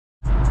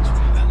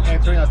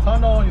entering a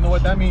tunnel. You know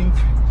what that means.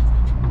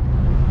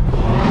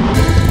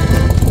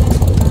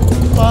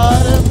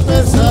 Para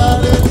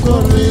empezar el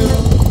corrido,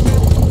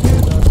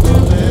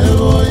 le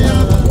voy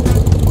a dar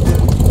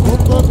un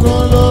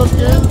poco lo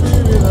que es mi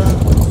vida,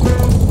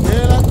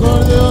 el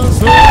acordeón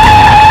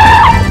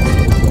suena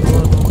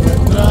con un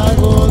buen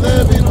trago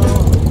de vino,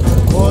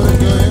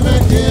 porque hoy me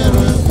quiero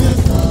empezar.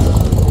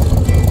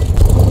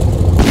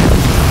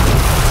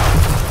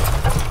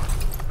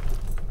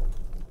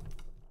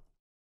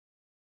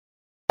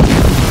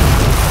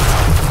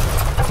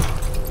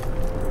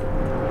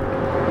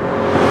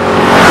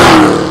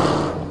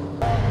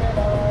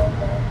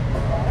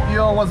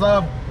 Yo, what's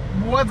up?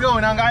 What's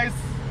going on, guys?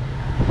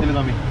 Hey, look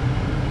at me.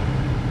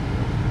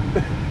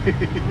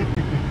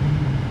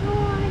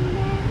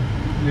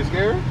 You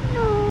scared?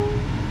 No.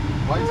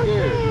 Why are you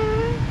scared?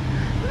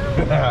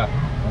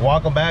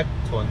 Welcome back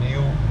to a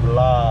new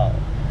vlog.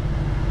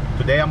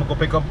 Today I'm gonna go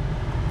pick up.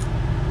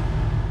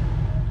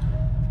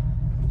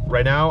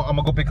 Right now I'm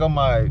gonna go pick up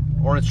my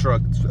orange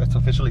truck. It's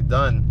officially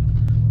done.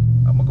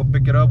 I'm gonna go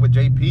pick it up with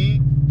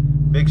JP.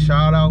 Big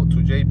shout out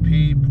to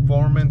JP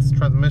Performance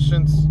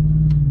Transmissions.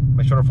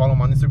 Make sure to follow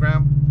him on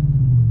Instagram.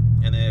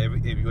 And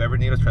if you ever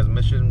need a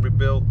transmission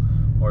rebuilt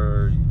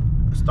or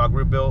stock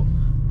rebuilt,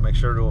 make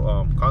sure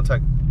to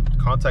contact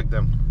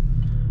them.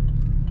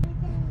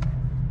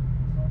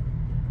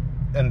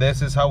 And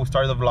this is how we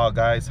started the vlog,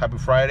 guys. Happy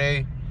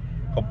Friday.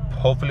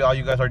 Hopefully all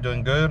you guys are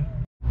doing good.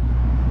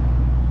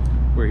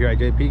 We're here at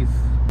JP's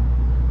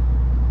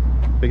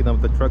picking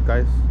up the truck,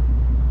 guys.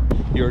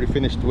 You already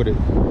finished with it.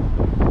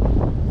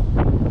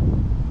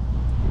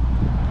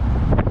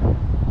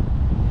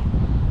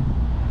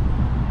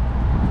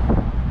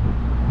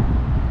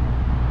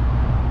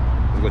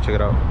 Go check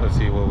it out. Let's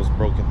see what was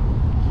broken.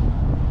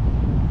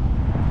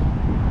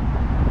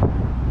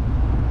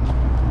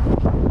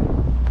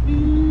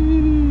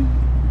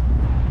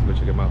 Let's go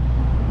check him out.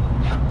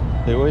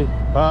 Hey, wait.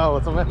 Ah,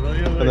 what's up, man?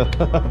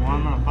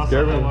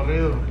 Scared me.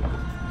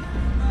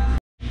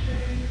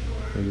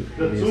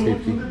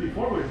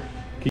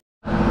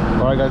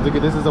 Alright, guys, look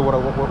at this. Is what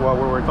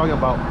we're talking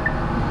about.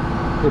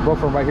 It broke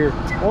from right here.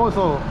 Oh,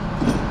 so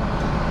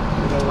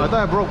I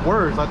thought it broke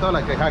worse. I thought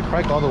like it had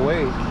cracked all the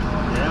way.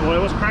 Yeah, well,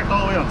 it was cracked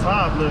all the way on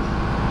top, look.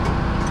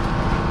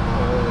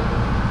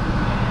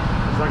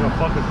 It's like a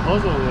fucking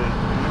puzzle, like.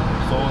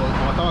 So,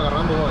 ¿cómo estaba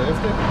agarrando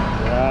este?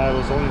 Yeah, it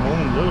was only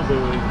holding a little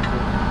bit, like.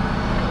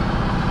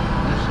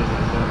 That shit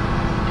like that.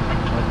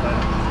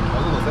 I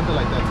was gonna send it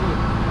like that too.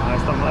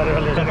 Esta madre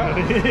vale.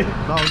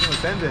 No, I was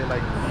gonna send it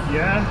like.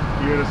 Yeah,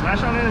 you gonna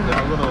smash on it? Yeah,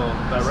 I'm gonna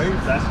that race.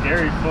 That's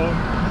scary, fool.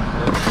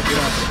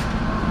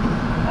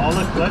 All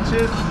the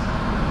clutches,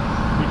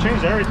 we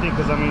changed everything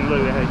because I mean,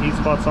 look, they had heat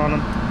spots on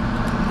them.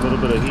 A little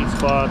bit of heat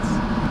spots.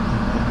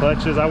 The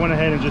clutches, I went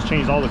ahead and just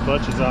changed all the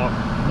clutches out.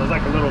 It was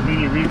like a little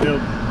mini rebuild.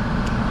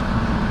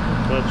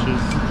 Clutches,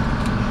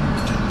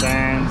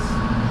 fans.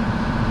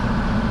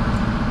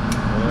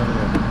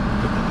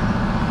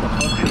 The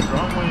fucking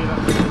drum weight.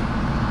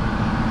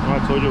 I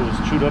told you it was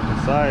chewed up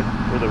inside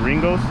where the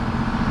ring goes.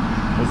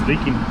 It was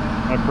leaking.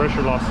 My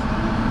pressure loss.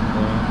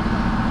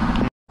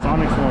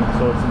 Sonic's one,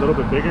 so it's a little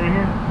bit bigger in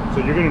here.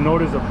 So you're gonna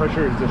notice the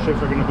pressure, the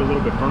shifts are gonna be a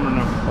little bit firmer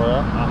now. Oh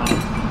yeah?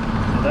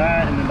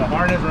 That, and then the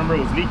harness, remember, it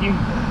was leaking.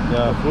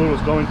 Yeah. The fluid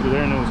was going through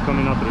there and it was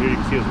coming out through here. You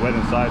can see it's wet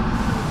inside.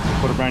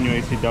 Put a brand new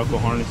AC Delco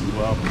harness as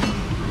well.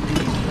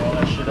 Throw all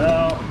that shit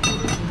out.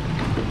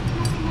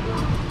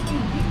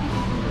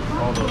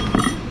 All the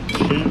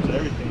tubes,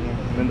 everything.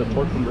 And then the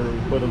torque converter, we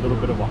put a little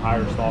bit of a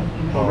higher stop.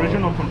 The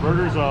original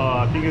converters,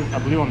 I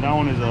believe on that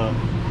one is a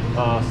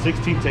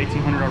 16 to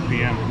 1800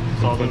 RPM.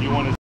 So the new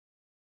one is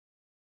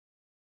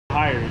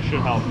higher. It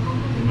should help.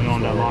 You know,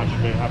 on that launch,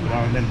 but half it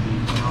out. And then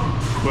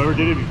whoever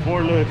did it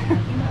before, look,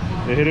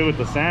 they hit it with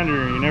the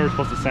sander. You're never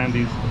supposed to sand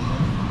these.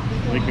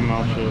 Mickey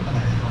Mouse shit.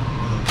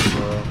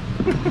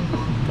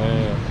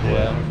 Yeah.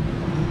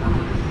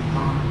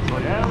 So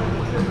yeah,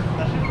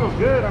 that shit feels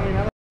good. I mean,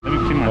 let me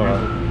clean my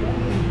hands.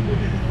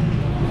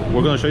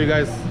 We're gonna show you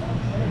guys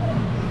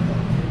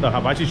the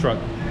Hibachi truck.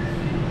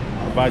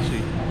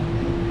 Hibachi.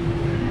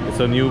 It's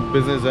a new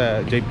business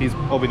at JP's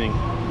opening.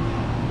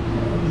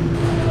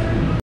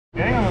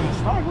 Gang on the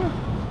stock, look.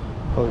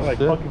 Oh, like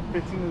shit. fucking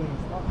 15 in the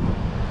stock.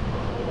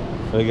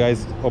 So you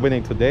guys,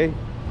 opening today.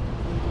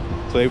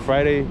 Today,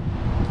 Friday.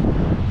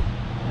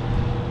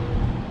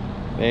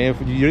 And if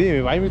you didn't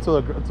invite me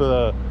to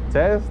the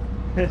test.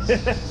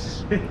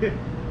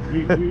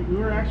 we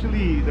were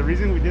actually, the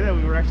reason we did that,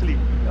 we were actually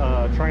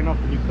trying out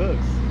the new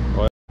cooks.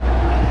 Oh,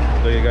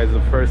 yeah. So you guys,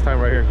 the first time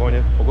right here going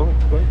in. Oh, go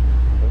ahead.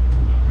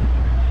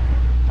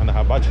 On the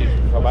Hibachi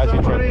truck.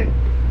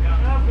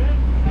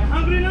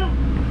 Hungry now?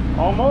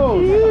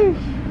 Almost.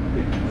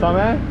 What's up,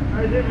 man?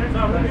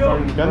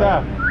 ¿Qué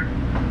onda?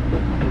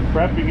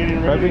 Prepping,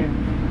 getting ready.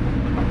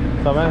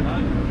 What's up, man?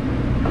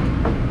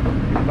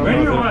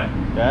 Ready or what?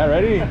 Yeah,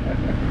 ready.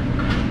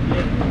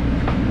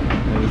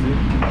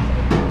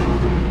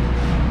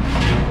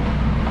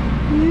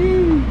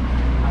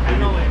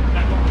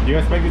 You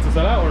expect it to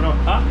sell out or no?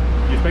 Huh?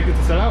 You expect it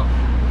to sell out?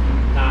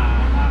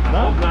 Nah, I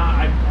No? hope not.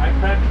 I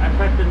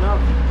enough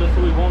just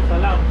so we won't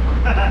sell out.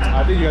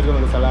 I think you guys are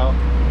gonna sell out.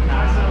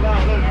 Nah, sell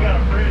out. Look, you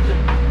got a fridge.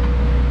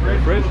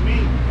 Fridge? Full of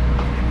meat.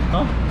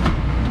 Huh?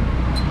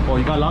 Oh,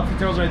 you got lobster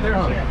tails right there,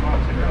 huh? Yeah, come on,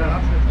 check it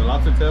out. The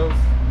lobster tails.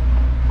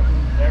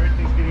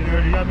 Everything's getting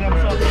dirty. Yum yum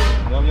sauce.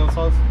 Yum yum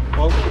sauce.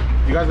 Well,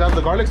 you guys have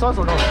the garlic sauce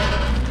or no?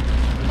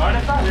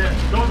 Garlic sauce? Yeah.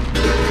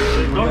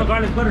 No,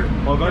 garlic butter.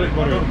 Oh, garlic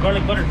butter. No,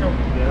 garlic butter, sure.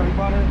 Garlic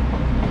butter.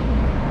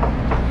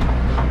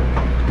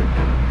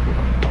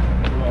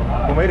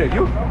 Who made it?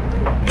 You?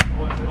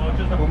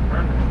 Just a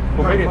burner.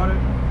 Who made it?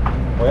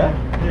 Oh yeah?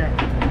 Yeah.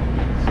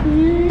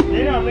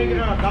 Yeah, I'm making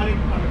a garlic,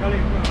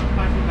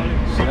 spicy garlic.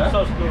 Seafood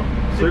sauce, though.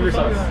 Seafood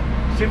sauce.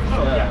 Seafood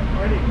sauce, Yeah. yeah,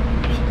 already.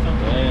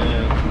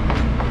 Damn.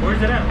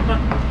 Where's it at?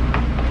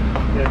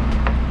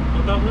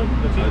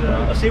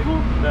 A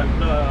seafood?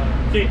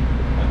 Sí.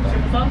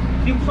 Seafood sauce?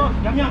 Seafood sauce?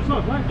 Yum yum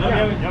sauce, right?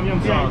 Yum yum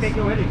Yeah, sauce. take it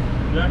already.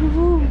 Yeah.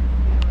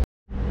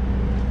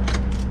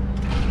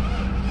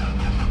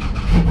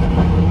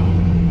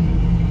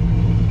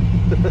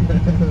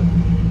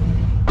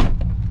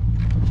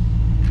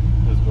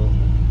 Let's go.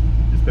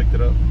 Just picked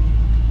it up.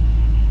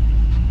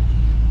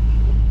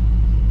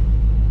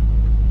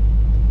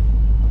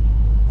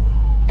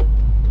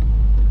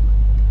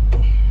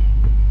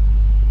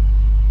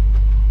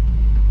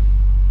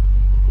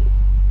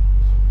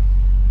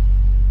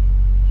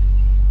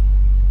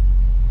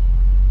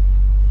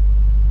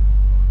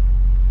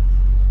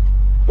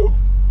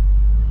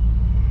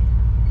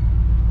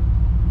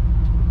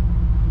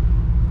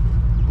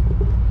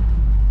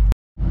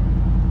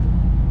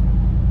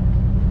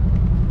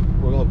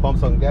 Pump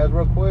some gas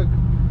real quick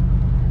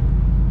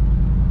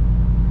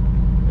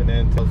and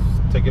then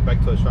take it back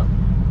to the shop.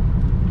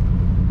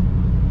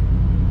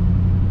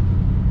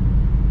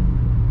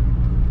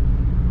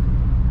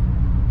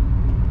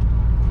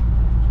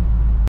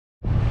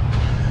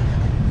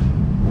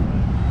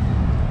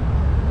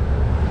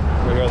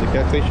 We're here at the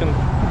gas station.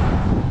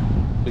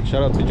 Big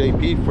shout out to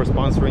JP for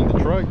sponsoring the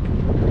truck.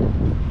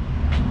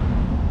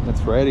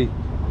 That's ready.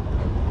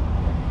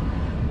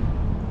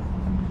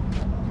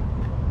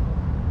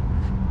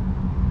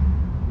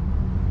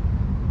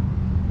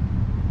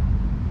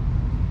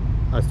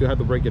 I still have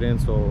to break it in,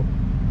 so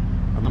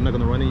I'm not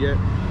gonna run it yet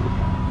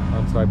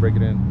until I break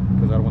it in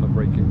because I don't want to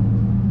break it.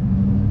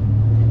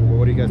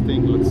 What do you guys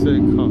think? Looks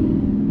sick, huh?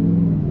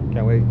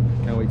 Can't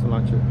wait to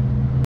launch it.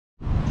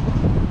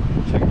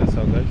 Check this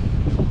out, guys.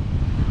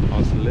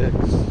 On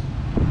slicks.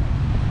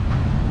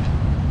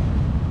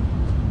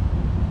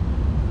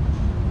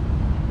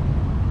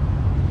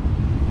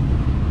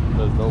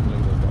 There's no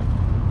opening like that.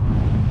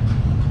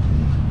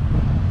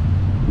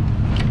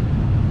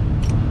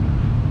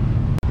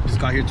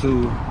 Got here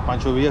to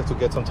Pancho Villa to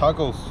get some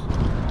tacos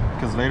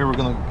because later we're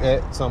gonna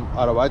get some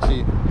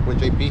arabachi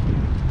with JP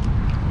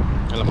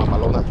and la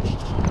Mamalona.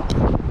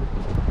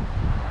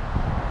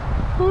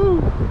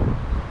 Woo.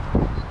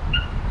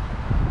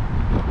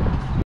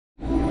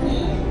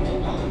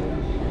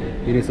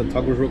 Eating some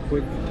tacos real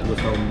quick with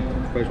some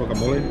fresh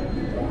guacamole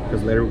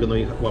because later we're gonna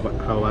eat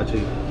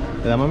arabachi.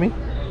 Is that mommy?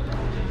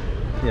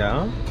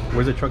 Yeah.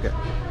 Where's the truck at?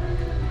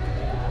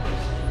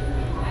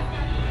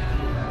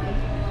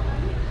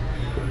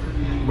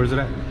 Where's it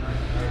at?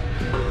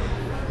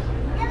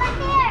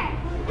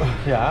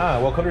 Yeah,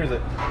 what color is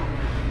it?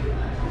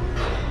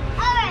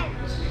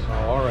 Orange.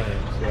 Oh, orange,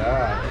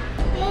 yeah.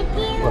 Thank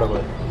you. Hold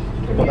on.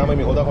 Hold on,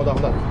 baby. Hold on.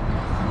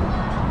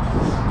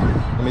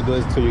 Let me do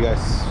this to you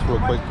guys real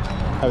quick.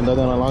 Haven't done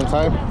it in a long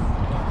time.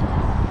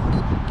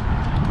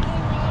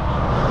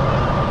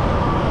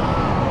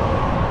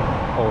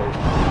 Oh.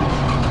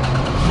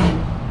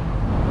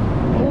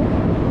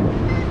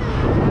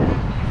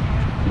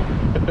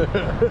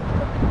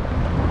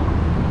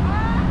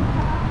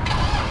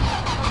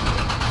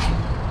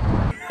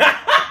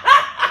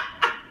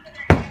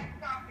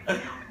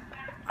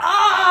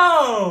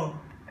 Oh!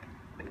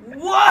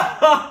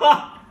 Whoa!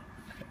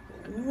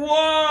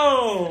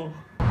 Whoa!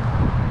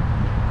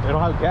 They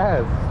don't have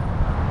gas.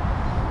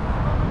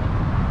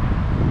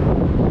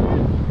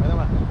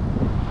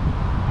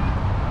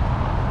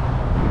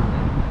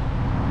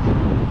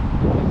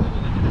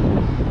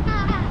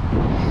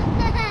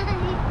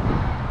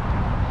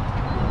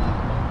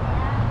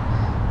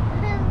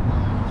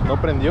 ¿No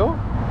prendió?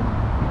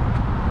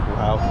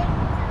 Wow.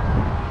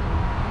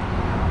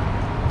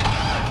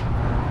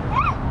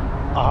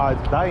 Ah,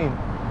 it's dying.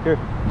 Here.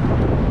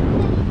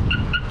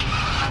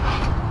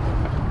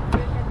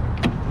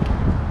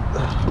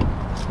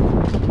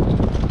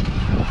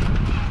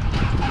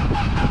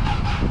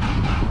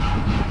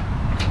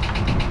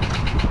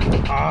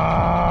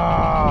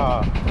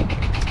 Ah.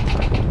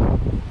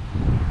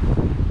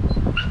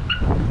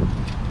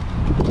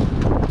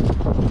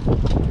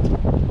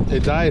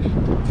 It died.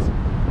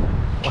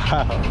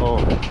 Wow. Oh.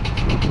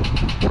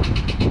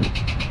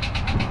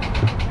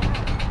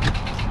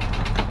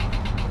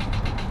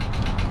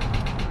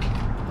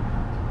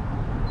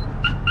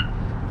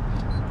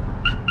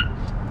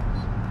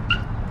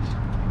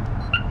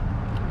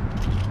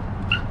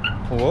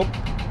 Whoop.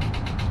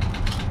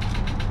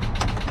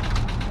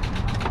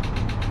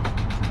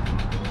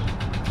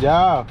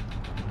 Yeah.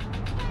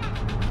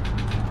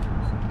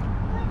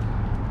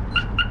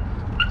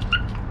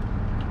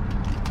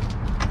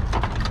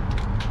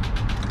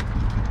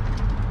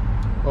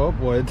 Oh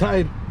boy, it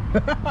died.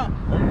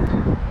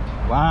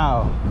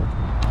 Wow.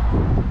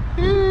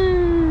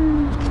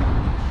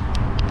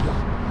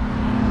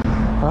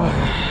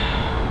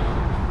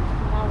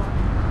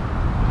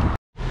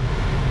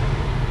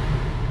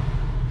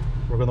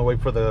 We're gonna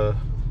wait for the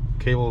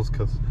cables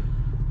because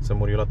se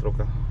murió la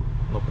troca.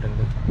 No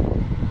prende.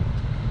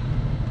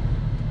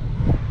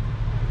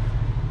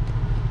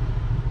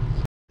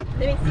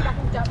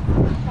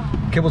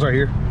 Cables are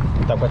here.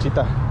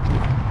 Tacuachita.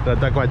 The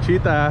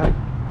tacuachita.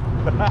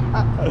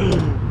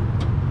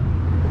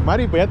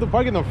 Mari, but you have to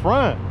park in the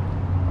front.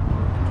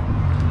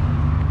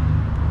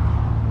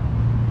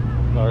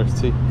 No, let's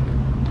see.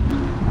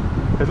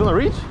 It's gonna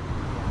reach?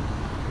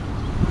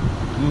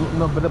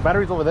 No, but the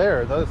battery's over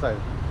there, the other side.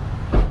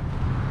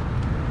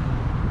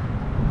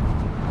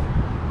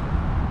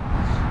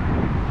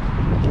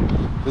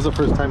 This is the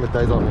first time it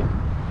dies on me.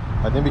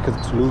 I think because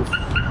it's loose.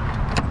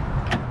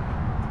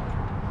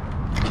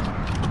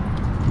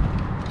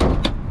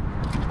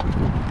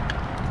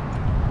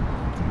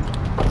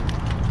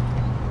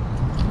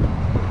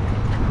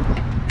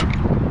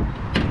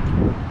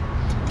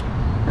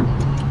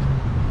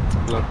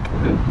 Look,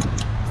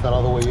 it's not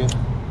all the way in.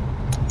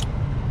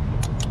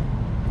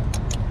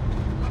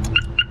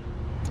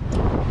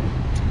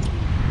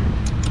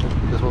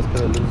 This one's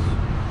kind of loose.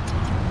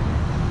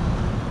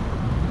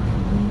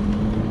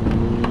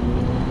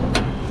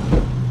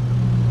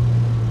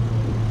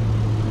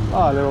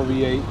 Oh, a little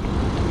V8.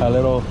 A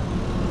little,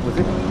 what's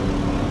it?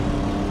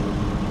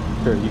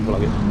 Here, you can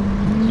plug it.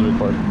 It's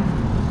record.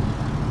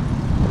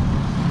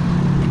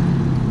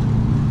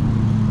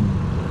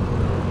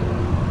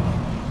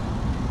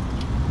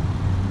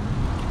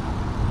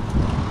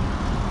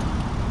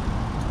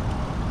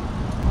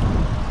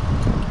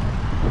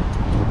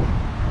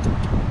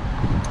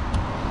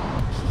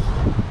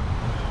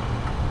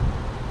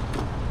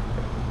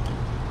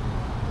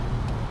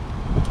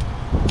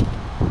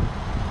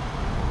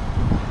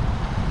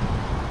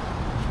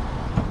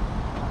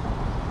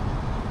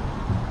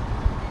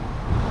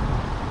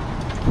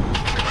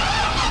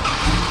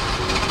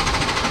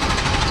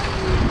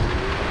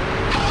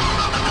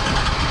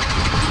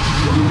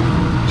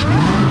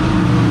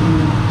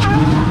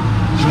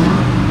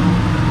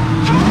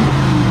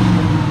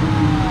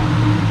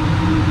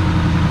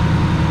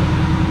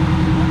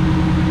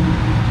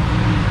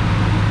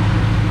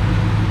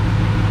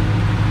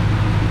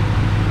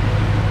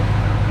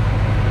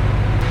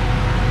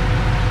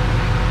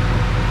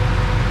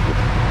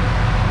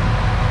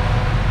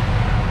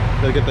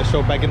 Let's get the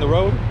show back in the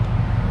road.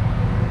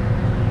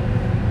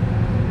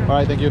 All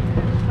right, thank you.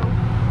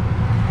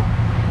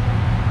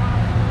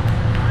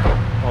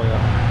 Oh yeah.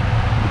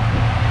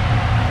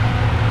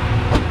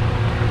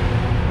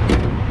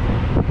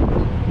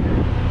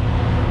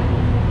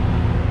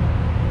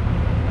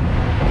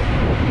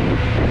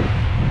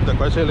 The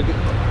question, look at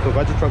the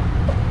budget truck.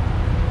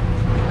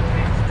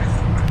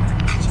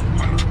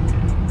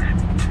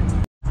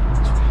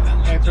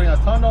 Entering a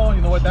tunnel,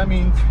 you know what that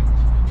means.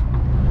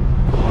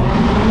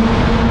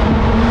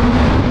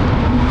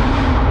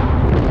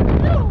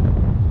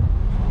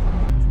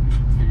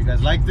 If you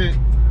guys liked it,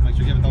 make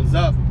sure you give a thumbs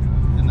up.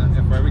 And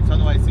then for every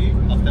tunnel I see,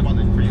 I'll step on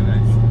it for you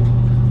guys.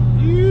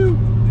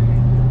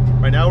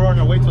 Right now we're on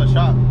our way to a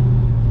shop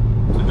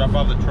to drop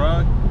off the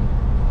truck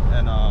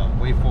and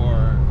wait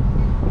for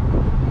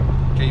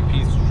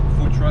JP's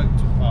food truck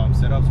to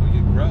set up so we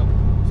can grub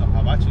some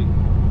hibachi.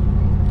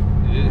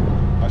 Yeah,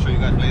 I'll show you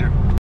guys later.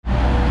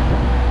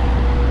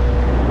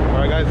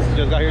 Alright guys,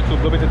 just got here to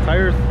Bloomington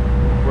Tires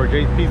where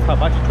JP's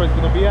hibachi truck is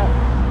gonna be at.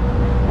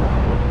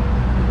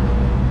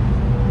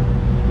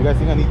 You guys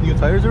think I need new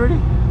tires already?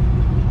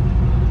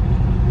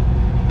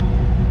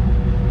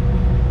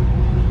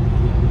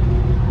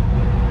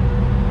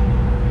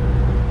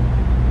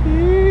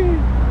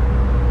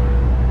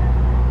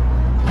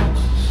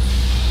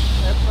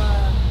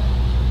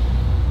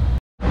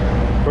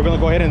 We're gonna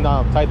go ahead and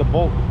tie the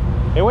bolt.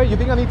 Hey wait, you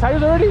think I need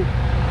tires already? You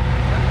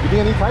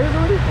think I need tires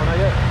already? Or not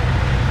yet?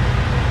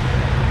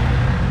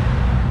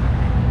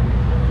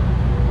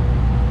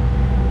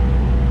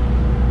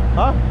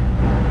 Huh?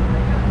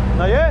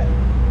 Not yet?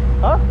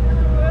 Huh?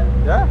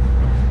 Yeah?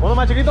 Uno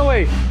más chiquito,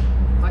 güey.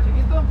 ¿Más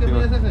chiquito? ¿Qué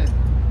mide es ese?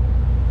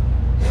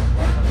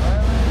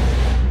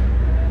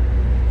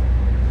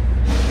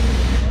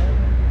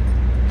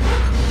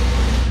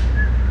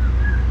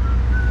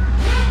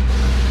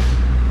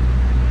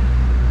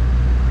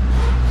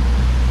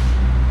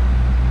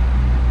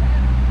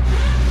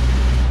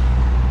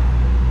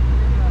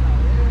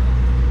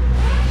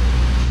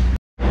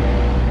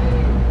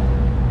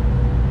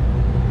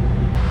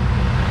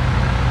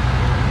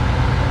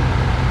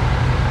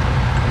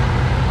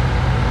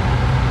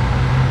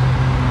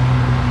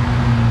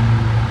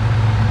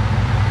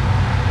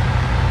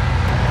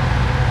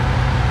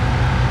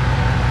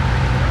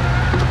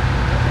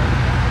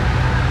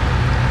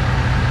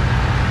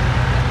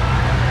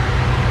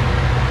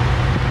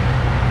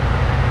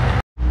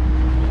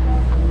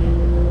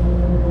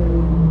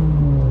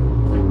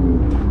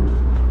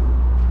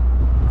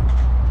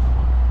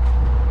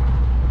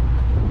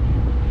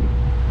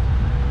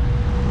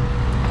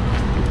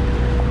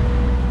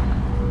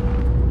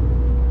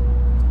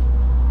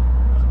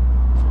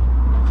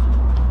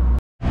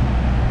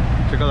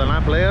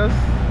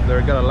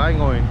 They got a line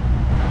going.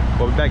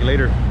 We'll be back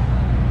later.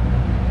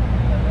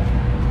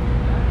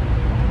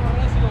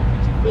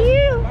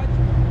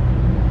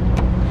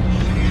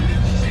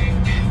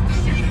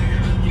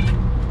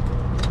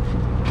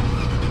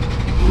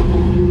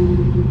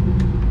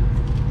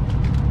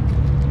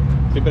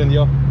 Sí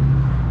prendió.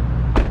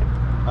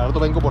 Al rato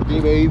vengo por ti,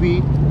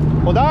 baby.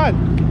 Hold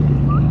on.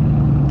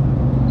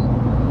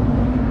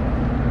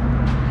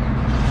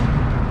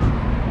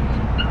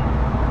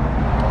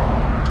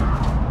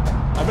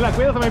 Ahí me la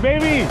cuidas, my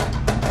baby.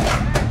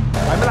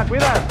 Ahí me la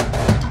cuidas.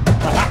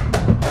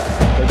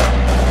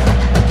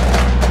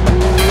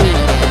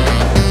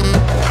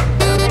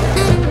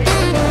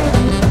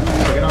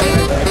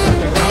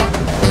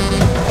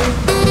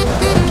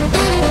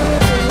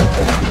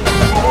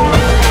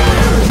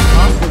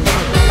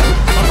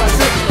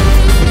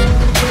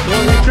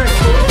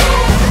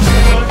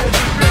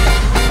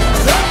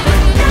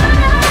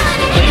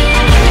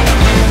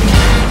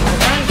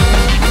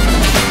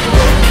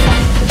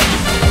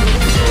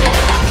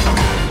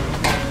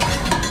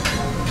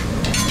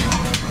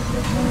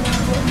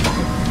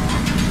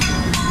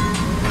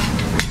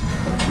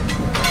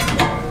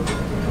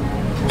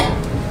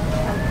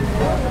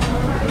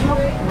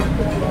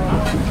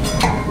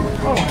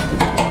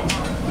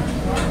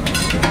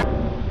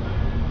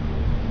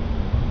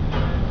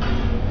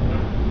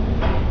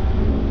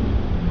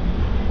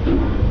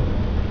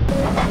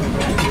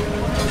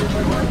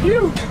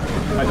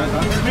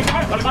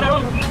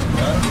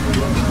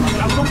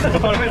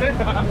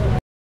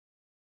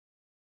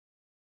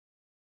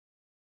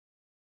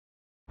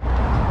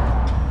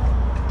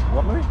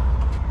 What, Mary?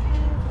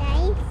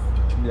 Guys?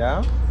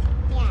 Yeah?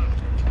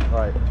 Yeah.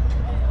 Alright.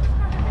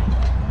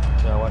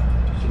 Yeah, what?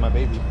 She's my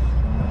baby.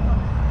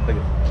 Take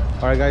it.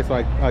 Alright guys, so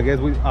I guess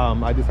we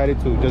I decided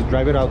to just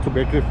drive it out to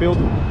Bakersfield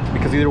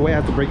because either way I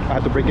have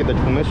to break in the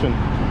commission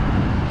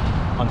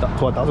on to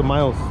 1,000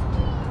 miles.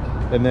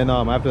 And then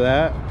after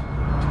that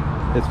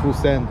it's full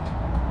send.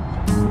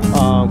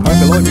 Comment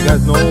below if you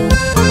guys know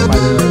by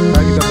the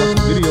time you guys watch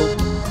this video,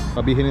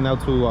 I'll be heading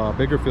out to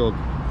Bakersfield.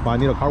 But I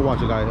need a car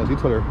wash guy, a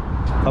detailer.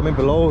 Comment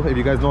below if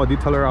you guys know a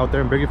detailer out there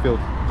in Bakersfield.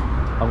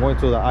 I'm going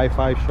to the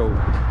I-5 show.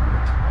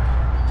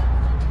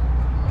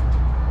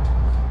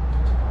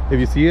 If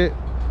you see it,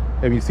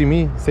 if you see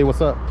me, say what's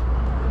up.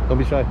 Don't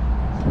be shy.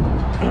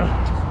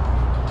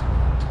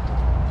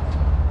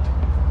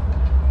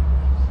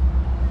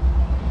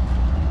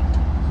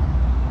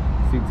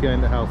 CTI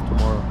in the house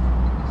tomorrow.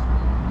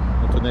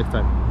 Until next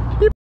time.